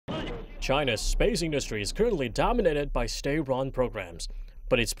China's space industry is currently dominated by state-run programs,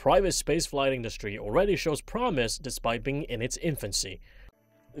 but its private spaceflight industry already shows promise despite being in its infancy.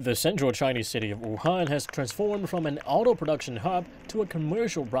 The central Chinese city of Wuhan has transformed from an auto production hub to a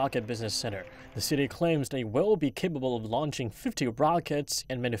commercial rocket business center. The city claims they will be capable of launching 50 rockets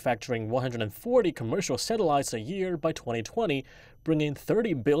and manufacturing 140 commercial satellites a year by 2020, bringing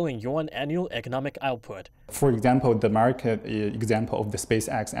 30 billion yuan annual economic output. For example, the market example of the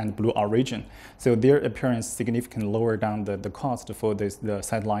SpaceX and Blue Origin. So their appearance significantly lower down the cost for the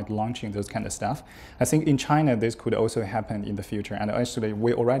satellite launching, those kind of stuff. I think in China, this could also happen in the future. And actually,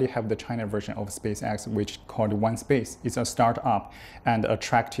 we already have the China version of SpaceX, which called OneSpace. It's a startup and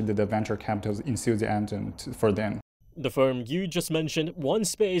attracted the venture capital enthusiasm for them. The firm you just mentioned,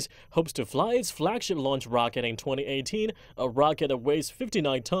 OneSpace, hopes to fly its flagship launch rocket in 2018, a rocket that weighs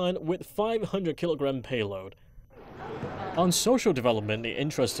 59 tons with 500 kilogram payload. On social development, the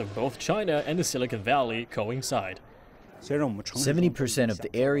interests of both China and the Silicon Valley coincide. 70% of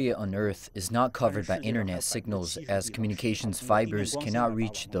the area on Earth is not covered by internet signals, as communications fibers cannot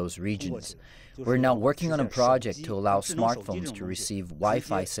reach those regions. We're now working on a project to allow smartphones to receive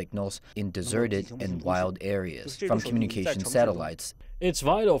Wi-Fi signals in deserted and wild areas from communication satellites. It's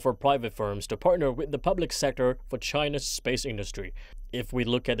vital for private firms to partner with the public sector for China's space industry. If we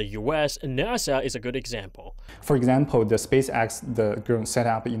look at the US, NASA is a good example. For example, the SpaceX, the set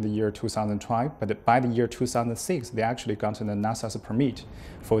up in the year 2012, but by the year 2006, they actually got the NASA's permit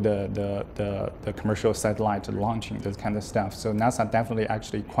for the commercial satellite launching, this kind of stuff. So NASA definitely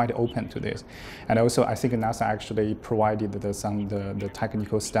actually quite open to this. And also, I think NASA actually provided the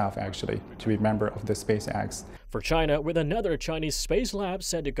technical staff actually to be member of the SpaceX. For China, with another Chinese space lab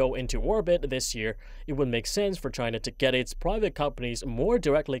set to go into orbit this year, it would make sense for China to get its private companies more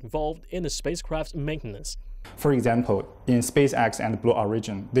directly involved in the spacecraft's maintenance. For example, in SpaceX and Blue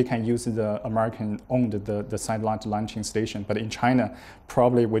Origin, they can use the American-owned the satellite launching station, but in China,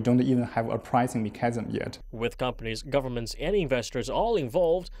 probably we don't even have a pricing mechanism yet. With companies, governments, and investors all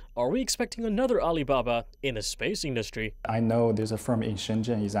involved, are we expecting another Alibaba in the space industry? I know there's a firm in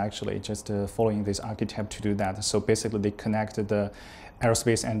Shenzhen is actually just following this architect to do that. So basically, they connected the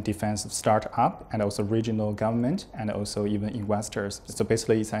aerospace and defense startup and also regional government and also even investors. So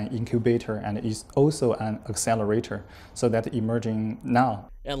basically it's an incubator and it's also an accelerator, so that's emerging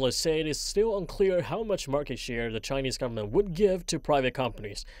now. Analysts say it is still unclear how much market share the Chinese government would give to private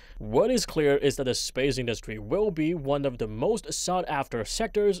companies. What is clear is that the space industry will be one of the most sought-after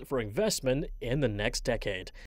sectors for investment in the next decade.